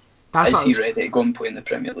Celtic. Is he ready to go and play in the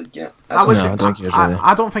Premier League yet? I don't think he's ready.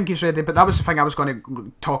 I don't think he's ready, but that was the thing I was going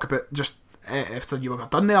to talk about just after you were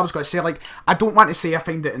done there. I was going to say, like, I don't want to say I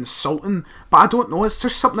find it insulting, but I don't know, it's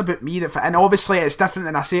just something about me that, and obviously it's different,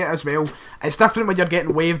 and I say it as well, it's different when you're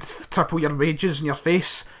getting waved triple your wages in your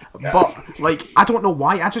face, but, like, I don't know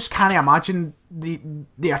why, I just can't imagine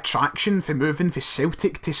the attraction for moving for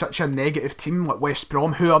Celtic to such a negative team like West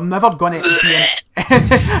Brom, who are never going to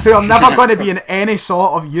be in any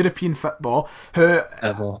sort of European football, who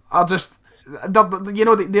are just you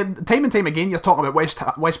know, the time and time again, you're talking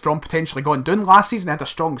about West Brom potentially going down. Last season they had a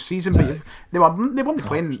strong season, but they weren't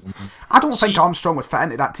playing. I don't think Armstrong would fit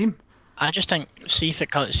into that team. I just think, just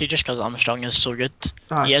because Armstrong is so good,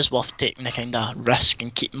 he is worth taking the kind of risk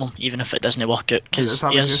and keeping him, even if it doesn't work out, because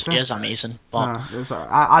he is amazing. But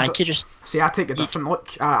I take a different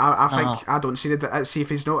look. I think I don't see that. See if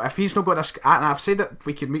he's not got this, and I've said it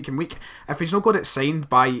week and week. If he's not got it signed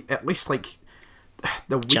by at least like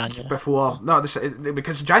the week January. Before,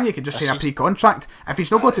 because January could just sign a pre-contract. If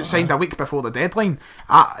he's not got it signed a week before the deadline,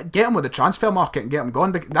 get him with the transfer market and get him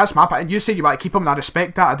gone. That's my opinion. You said you want to keep him, and I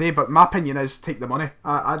respect that today, but my opinion is take the money.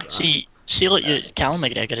 Callum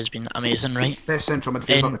McGregor has been amazing, right? Best central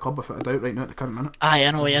midfielder in the club without a doubt right now at the current minute.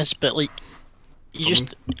 I know he is, but like,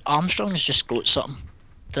 Armstrong's just got something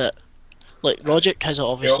that. Like, Rogic has it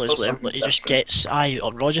obviously as well, but he just gets...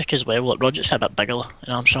 or Rogic as well. Like, Rogic's a bit bigger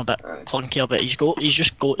and Armstrong a bit clunkier, but he's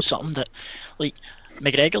just got something that... Like,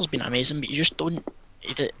 McGregor's been amazing, but you just don't...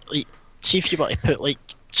 Like, see if you were to put, like,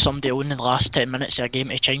 somebody on in the last 10 minutes of a game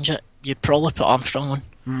to change it, you'd probably put Armstrong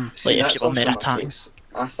on. Like, if you were more attacking.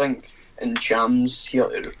 I think Ncham's here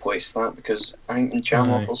to replace that, because I think Ncham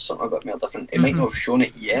offers something a bit more different. He might not have shown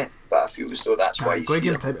it yet, but I feel as though that's why he's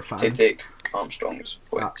here to take Armstrong's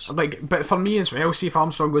place. But for me as well, see if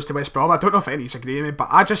Armstrong goes to West Brom, I don't know if anybody's agreeing with me, but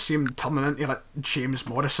I just see him turning into like James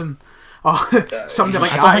Morrison or somebody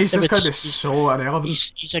like that. He's just going to be so irrelevant.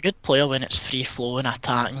 He's a good player when it's free flowing,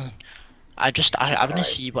 attacking. I wouldn't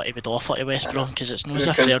see what he would offer to West Brom, because it's not as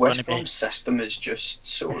if they're going to be... West Brom's system is just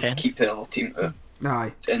so keep the other team out.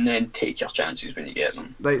 Aye. And then take your chances when you get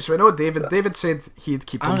them. Right, so we know David said he'd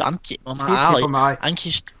keep him. I'm keeping him. I think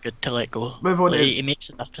he's good to let go. He makes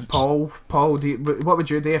a difference. Paul, what would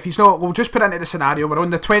you do if he's not? We'll just put into the scenario. We're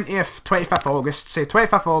on the 25th August. Say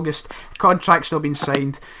 25th August. Contract's still been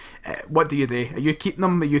signed. What do you do? Are you keeping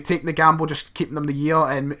them? Are you taking the gamble, just keeping them the year,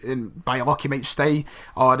 and by luck he might stay,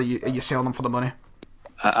 or are you selling them for the money?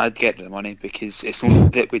 I'd get the money, because it's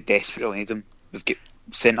not that we desperately need them. We've got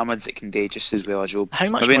centre mids that can do just as well as Job. How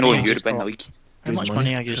much money are you talking? How much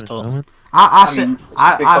money are you talking?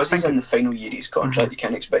 Because he's in the final year of his contract, you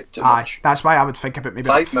can't expect too much. That's why I would think about maybe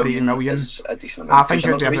like 3 million. Is a decent amount. I think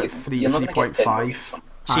it would be about 3.5.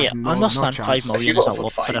 See, I understand 5 million is a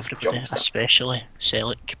lot for everybody, especially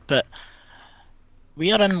Sellik, but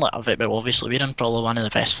we are in obviously we're in probably one of the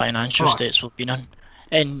best financial states we've been in,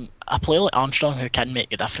 and a player like Armstrong who can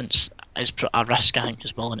make a difference is a risk I think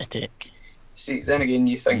is willing to take. See, then again,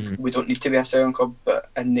 you think we don't need to be a selling club,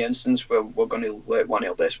 but in the instance where we're going to let one of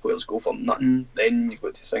our best players go for nothing, then you've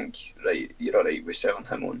got to think, right, you're alright with selling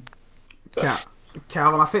him on.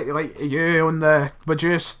 Callum, I think like you on would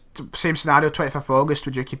you same scenario 25th August,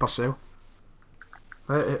 would you keep or sell?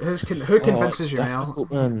 Who convinces you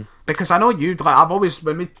now? Because I know you, like, I've always,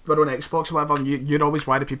 when we were on Xbox or whatever, you're always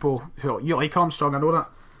one of the people who you like Armstrong. I know that,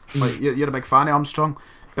 like you're a big fan of Armstrong,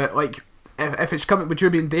 but like if it's coming, would you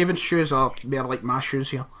be in David's shoes or more like my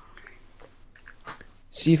shoes here?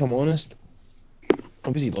 See, if I'm honest,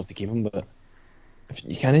 obviously you'd love to keep him, but if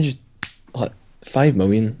you kind of just like 5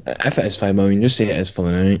 million, if it is 5 million, just say it is for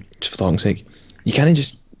the now, just for talking's sake. You kind of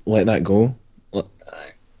just let that go.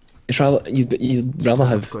 You'd rather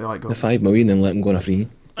have the 5 million than let him go on a free.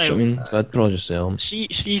 Do you know what I mean? So I'd probably just sell him. See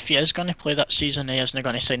if he is going to play that season, he isn't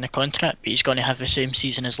going to sign the contract, but he's going to have the same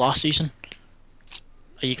season as last season.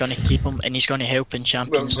 Are you going to keep him, and he's going to help in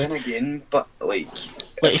Champions League? Well, then again, but like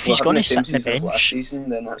if he's going to sit on the bench, last season,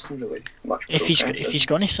 then that's not really much. If he's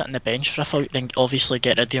going to sit on the bench for a fight, then obviously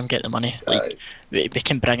get rid of him, get the money. Like we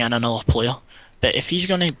can bring in another player. But if he's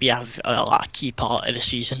going to be a key part of the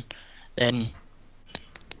season, then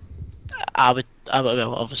I would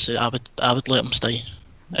let him stay.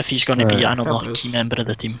 If he's going to be another key member of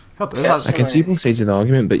the team. I can see both sides of the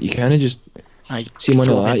argument, but you kind of just see money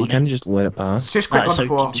like that. You kind of just let it pass. Just quickly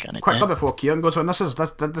before Kieran goes on, this is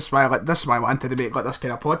why I wanted to make like this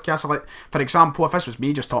kind of podcast. Like, for example, if this was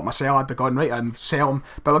me just talking myself, I'd be going right and sell him.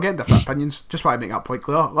 But we're getting different opinions. Just want to make that point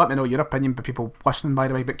clear. Let me know your opinion, but people listening, by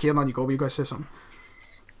the way. But Kieran, on you go. You guys say something.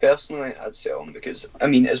 Personally, I'd sell him because, I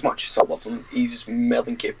mean, as much as I love him, he's more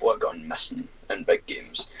than capable of going missing in big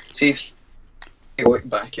games. See, if you look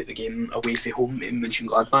back at the game away from home in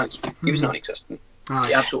Mönchengladbach, he was non-existent.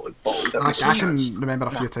 He absolutely balled it. I can remember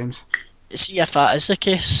a few times. See, if that is the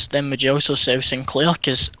case, then would you also sell Sinclair?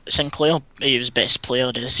 Because Sinclair, he was best player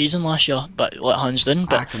of the season last year, but let Hans down.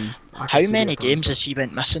 But how many games has he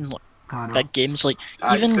went missing? Like, big games, like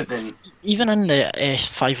even in the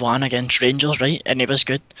 5-1 against Rangers, right? And he was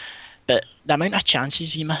good. But the amount of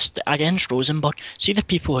chances he missed against Rosenborg. See the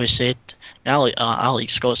people who said, I like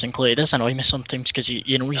Scott Sinclair. It does annoy me sometimes because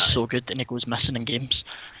he's so good and he goes missing in games.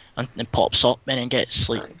 and pops up and then gets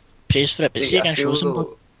like praised for it. But see against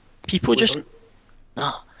Rosenborg, people just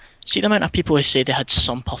see the amount of people who say they had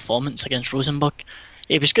some performance against Rosenborg.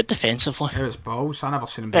 He was good defensively. It was balls. I never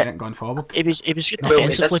seen him doing it going forward. He was good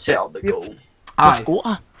defensively.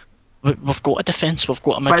 We've got a defence. We've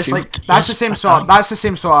got a midfield. But it's like that's the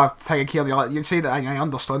same sort of thing here. You'd say that I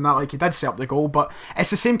understand that, like he did set up the goal, but it's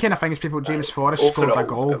the same kind of thing as people. James Forrest scored a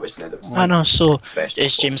goal. I know. So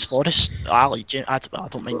it's James Forrest. I like James. I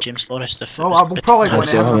don't mind James Forrest. Well, we'll probably go. I'd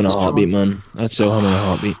sell him in a heartbeat, man. I'd sell him in a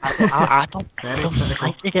heartbeat. I don't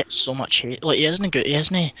think he gets so much hate. Like he isn't good. He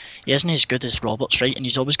isn't as good as Roberts, right? And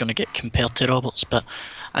he's always going to get compared to Roberts. But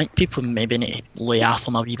I think people maybe need to lay off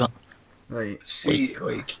him a wee bit. Right. See,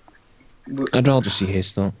 like. I'd rather see Hayes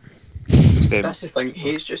start. That's the thing.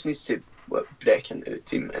 Hayes just needs to break into the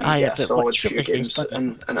team and get a solid few games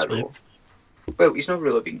in a row. Well, he's not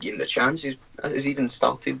really been getting the chance. He's even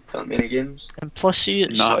started that many games. And plus, see,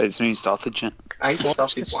 it's not even started yet. I think he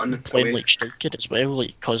started one. Playing like striker as well,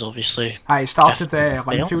 like because obviously. He started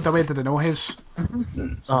Linfield away. Did I know his?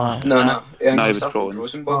 No. No, he was brought in.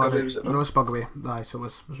 Rosenborg away. Aye, so it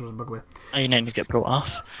was Rosenborg away. And then he get brought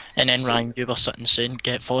off, and then Ryan Guber sitting saying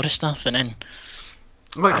get Forrest off, and then.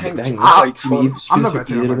 Look, I'm not going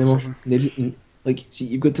to either of them. Like, see,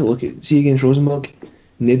 you've got to look at against Rosenborg.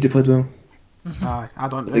 Nobody played well. I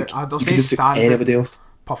don't. Like, there's no standard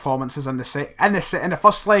performances in the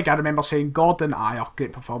first leg. I remember saying Gordon,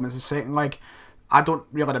 great performance. The second leg, I don't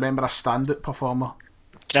really remember a standout performer.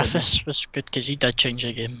 Griffiths was good because he did change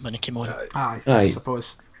the game when he came on. Aye. I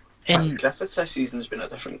suppose. Griffiths this season has been a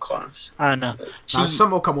different class. I know.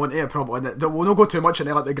 Some will come on to it probably. We'll not go too much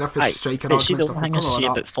into like the Griffiths striker. See, the only thing I see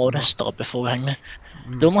about Forrest before we hang me,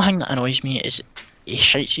 the only thing that annoys me is he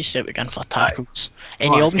shites himself again for tackles,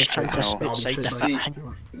 and he always tries to outside the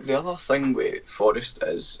fit. The other thing with Forrest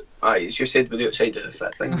is, as you said, with the outside of the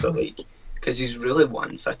fit thing, but like, because he's really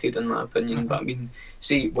one-fitted in my opinion. But I mean,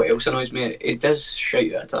 see what else annoys me? He does shout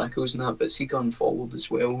at tackles and that, but see going forward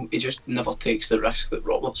as well, he just never takes the risk that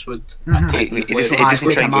Roberts would. That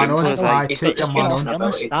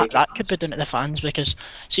could be down to the fans because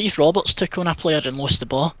see if Roberts took on a player and lost the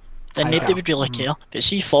ball. Then nobody would really care. But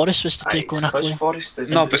see, if Forrest was to take on a play,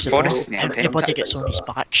 everybody gets on his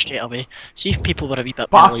back straight away. See if people were a wee bit.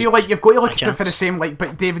 But I feel like you've got to look at it for the same. Like,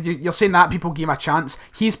 but David, you're saying that people gave him a chance.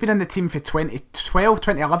 He's been in the team for 2012,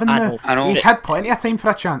 2011 now. I know. He's had plenty of time for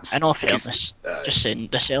a chance. In all fairness, just saying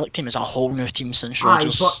the Celtic team is a whole new team since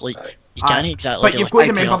Rodgers. Like, you can't exactly. But you've got to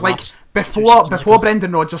remember, like before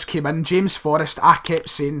Brendan Rodgers came in, James Forrest, I kept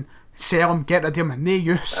saying, sell him, get rid of him, no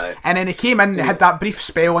use. And then he came in, he had that brief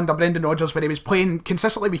spell under Brendan Rodgers where he was playing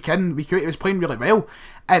consistently week in, week out, he was playing really well.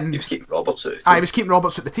 And he was keeping Roberts at the team. He was keeping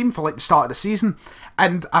Roberts at the team for like the start of the season.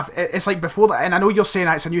 And it's like before that, and I know you're saying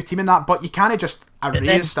it's a new team in that, but you can't just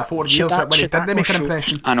erase the 4 years when he didn't make an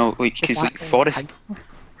impression. I know, because like Forrest,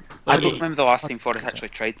 I don't remember the last time Forrest actually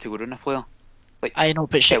tried to go around a player. Like, I know,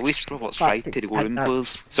 but at least Roberts tried to go around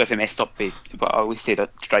players, so if he messed up, but I always say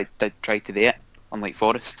that tried to do it. Unlike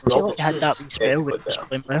Forrest. Celtic had that wee spell which was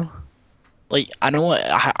playing well. Like, I know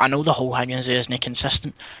the whole hanging isn't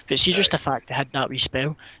consistent, but see just the fact they had that wee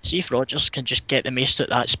spell, see if Rodgers can just get the most out of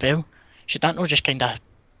that spell, should that not just kind of,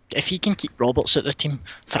 if he can keep Roberts at the team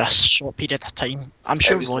for a short period of time, I'm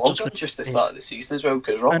sure Rodgers would just the start of the season as well,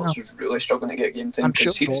 because Roberts was really struggling to get game time. I'm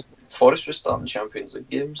sure Forrest was starting Champions League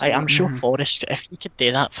games. I'm sure Forrest, if he could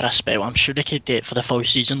do that for a spell, I'm sure he could do it for the full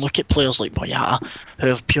season. Look at players like Boyata, who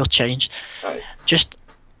have pure changed.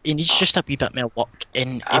 He needs just a wee bit more work,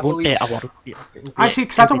 and he won't be a world beater. I see,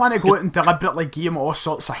 because I don't want to go out and deliberately give him all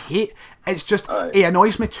sorts of hate. It's just, he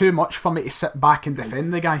annoys me too much for me to sit back and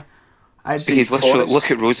defend the guy. Because literally,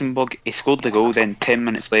 look at Rosenborg, he scored the goal, then 10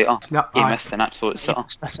 minutes later, he missed an absolute sitter.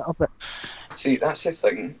 See, that's the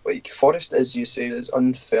thing, like, Forrest, as you say, is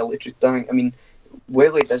unfairly treated. I mean,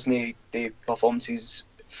 while he doesn't do performances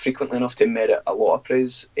frequently enough to merit a lot of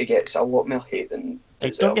praise, he gets a lot more hate than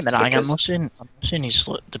don't get me wrong, I'm not saying he's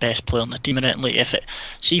like, the best player on the team or anything. Like,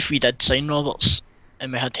 if we did sign Roberts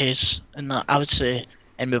and we had his and that, I would say,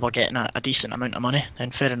 and we were getting a decent amount of money, then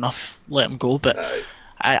fair enough, let him go. But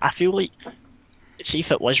I feel like, see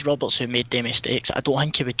if it was Roberts who made the mistakes, I don't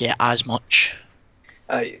think he would get as much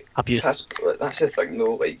abuse. That's the thing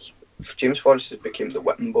though, like, James Forrest became the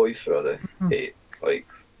whipping boy for the hate, like,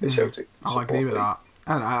 the Celtic. I'll agree with that.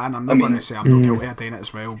 And I'm not going to say I'm not guilty of doing it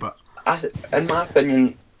as well, but in my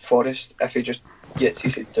opinion, Forrest, if he just gets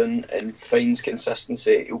his head done and finds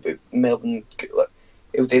consistency, he'll do more than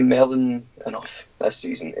enough this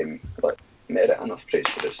season and merit enough praise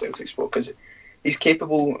for the Celtic sport, because he's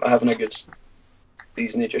capable of having a good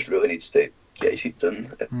season. He just really needs to get his head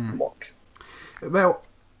done and work. Well,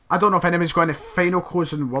 I don't know if anyone's got any final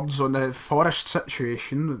closing words on the Forest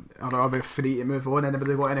situation, or are we free to move on?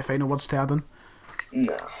 Anybody got any final words to add in?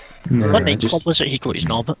 No. What night club was it he got his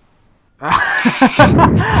knob at?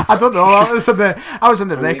 I don't know. I was in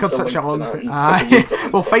the record such a long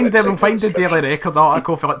time. We'll find the Daily Record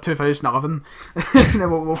article for like 2011.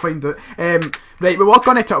 Then we'll find it. Right, we were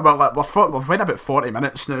going to talk about we've went about 40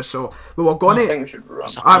 minutes now, so we were going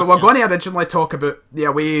to originally talk about the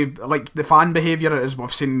away, like the fan behaviour as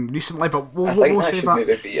we've seen recently, but we'll save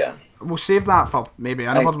that. We'll save that for maybe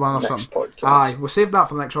another one or something. Podcast. Aye, we'll save that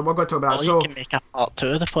for the next one. We're going to talk about that. You can make a part 2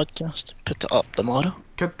 of the podcast, put it up tomorrow.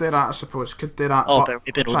 Could do that, I suppose. Could do that. Oh, but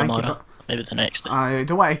maybe not tomorrow. Maybe the next day. I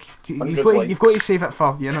don't want to. You've got to save it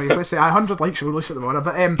for. You've got to say 100 likes. We'll release it tomorrow.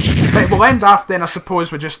 But we'll end after. Then I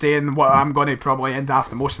suppose we're just saying what I'm going to probably end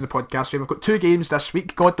after most of the podcast. We've got 2 games this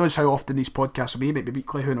week. God knows how often these podcasts will be. Maybe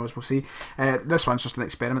weekly. Who knows? We'll see. This one's just an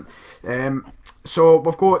experiment. So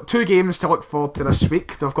we've got 2 games to look forward to this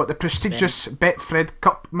week. We've got the prestigious Betfred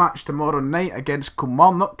Cup match tomorrow night against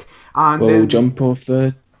Kilmarnock, and we'll jump off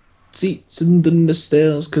the seats and down the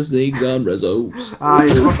stairs because the exam results. Aye,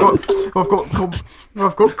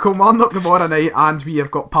 we've got Kilmarnock tomorrow night, and we have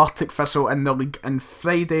got Partick Thistle in the league on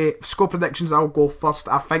Friday. Score predictions, I'll go first.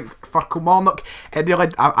 I think for Kilmarnock,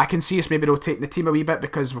 I can see us maybe rotating the team a wee bit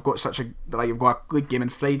because we've got we've got a league game on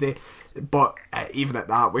Friday. But even at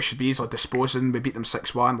that, we should be easily disposing. We beat them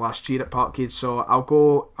 6-1 last year at Parkhead, so I'll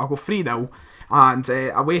go 3-0. And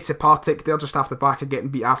away to Partick, they're just off the back of getting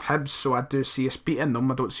beat off Hibs, so I do see us beating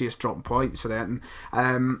them. I don't see us dropping points or anything.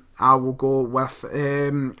 I will go with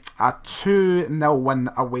a 2-0 win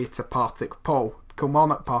away to Partick. Paul,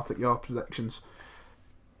 Kilmarnock, Partick, your predictions?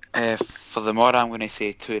 For the Mora, I'm going to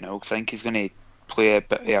say 2-0 because I think he's going to play a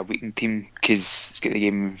bit of a weakened team because he's got the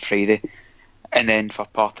game on Friday. And then for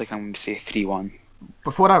Partick, I'm going to say 3-1.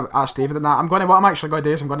 Before I ask David on that, what I'm actually going to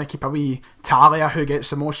do is I'm going to keep a wee tally of who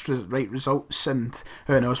gets the most right results, and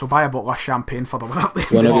who knows, we'll buy a bottle of champagne for the winner.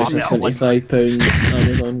 One of us is £75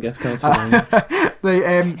 Amazon gift card for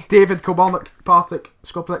right, David, Kilmarnock, Partick,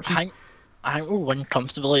 score predictions? I think we'll win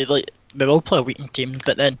comfortably. Like, we will play a weakened team,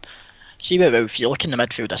 but then see where if you look in the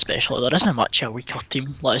midfield especially, there isn't much a weaker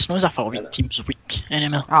team. Like, it's not as if our weak team's weak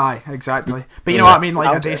anymore. Aye, exactly. But you know what I mean, like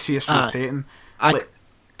I do see us rotating.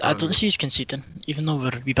 I don't see us conceding, even though we're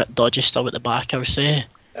a wee bit dodgy still at the back. I would say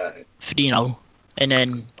 3-0, and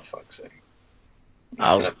then. Fuck's sake.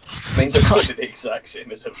 Mine's are probably the exact same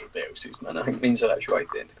as everybody else's, man. I think mine's are actually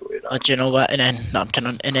identical. Do you know what? And then I'm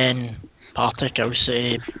kidding. And then Partick, I would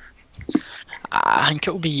say. I think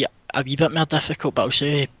it'll be a wee bit more difficult, but I'll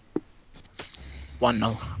say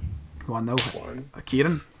 1-0. 1-0.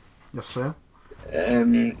 Kieran, yourself?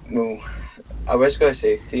 Well, I was going to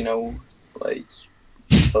say 3-0, like,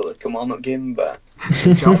 for the Kilmarnock game, but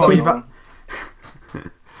jump a wee bit.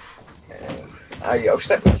 I'll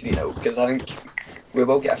stick with 3-0 because I think we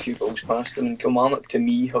will get a few goals past them. And Kilmarnock, to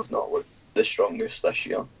me, have not looked the strongest this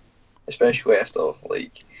year, especially after,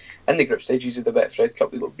 like, in the group stages of the Betfred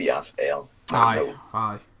Cup, they got beat off Ayr.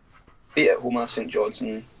 Aye. Beat at home off St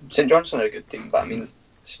Johnson. St Johnson are a good team, but I mean,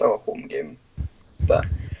 still a home game. But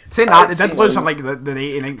saying that, they did lose in like the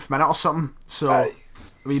 89th minute or something, so a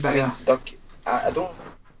wee bit. I don't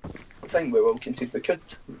think we will concede. We could.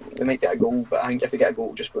 They might get a goal, but I think if they get a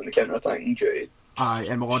goal, just put in the counter attacking duty. Aye,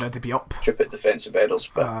 and we'll already be up. Stupid defensive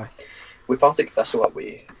errors, but we Partick Thistle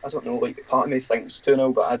away. I don't know. Like, part of me thinks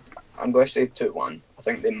 2-0, but I'm going to say 2-1. I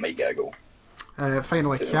think they might get a goal.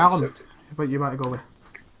 Finally, Callum, what you want to go with?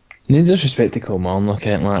 No disrespect to Kilmarnock,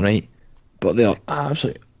 right? But they are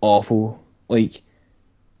absolutely awful. Like,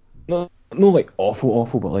 no, like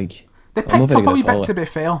awful, but like they picked up a wee bit. To be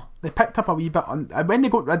fair, they picked up a wee bit when they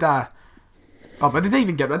got rid of. Oh, but they didn't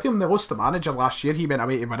even get rid of him. They lost the manager last year. He went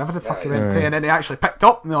away to wherever the fuck he went to, and then they actually picked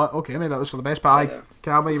up. And they're like, okay, maybe that was for the best. But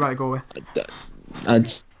Callum, what you want to go with? I'd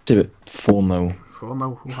say about 4-0.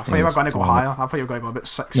 4-0. I thought you were going to go higher. I thought you were going to go about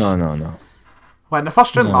 6. No. Well, in the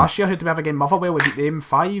first round last year, who did we have again? Motherwell, we beat them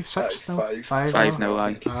 5-6.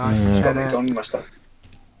 5-0. Scotland missed an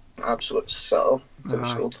absolute settle.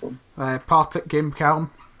 Partick game,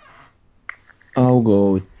 Callum. I'll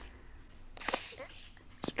go.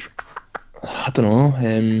 I don't know.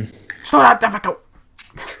 It's not that difficult.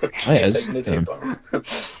 It is.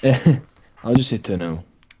 I'll just say 2-0.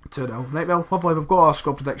 2-0. Right, well, lovely. We've got our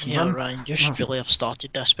score predictions Yeah, in. Ryan, you should really have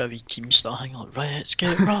started this by wee team starting like, right, let's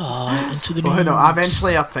get right into the news. Well, no,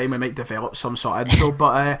 eventually our time we might develop some sort of intro,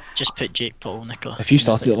 but... just put Jake Paul, Nico. If you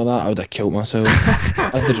started it like that, I would have killed myself.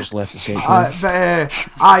 I'd have just left the section.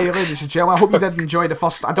 Aye, ladies and gentlemen, I hope you did enjoy the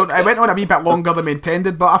first... I went on a wee bit longer than we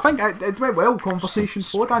intended, but I think it went well. Conversation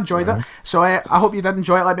flowed. I enjoyed it. So I hope you did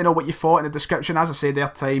enjoy it. Let me know what you thought in the description. As I said,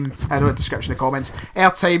 airtime... I know the description, the comments.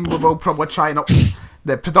 Airtime, we will probably try and up...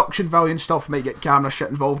 The production value and stuff, might get camera shit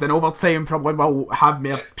involved, and over time probably will have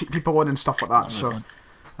more people on and stuff like that. So,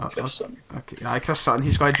 okay, Chris Sutton,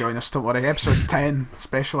 he's going to join us. Don't worry, episode 10,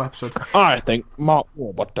 special episode. I think Mark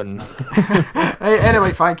Warburton. Anyway,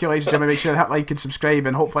 thank you, ladies and gentlemen. Make sure to hit like and subscribe,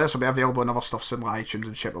 and hopefully this will be available on other stuff soon, like iTunes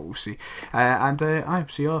and shit. But we'll see. And I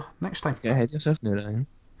see you next time. Get ahead of yourself now, Ryan.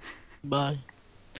 Bye.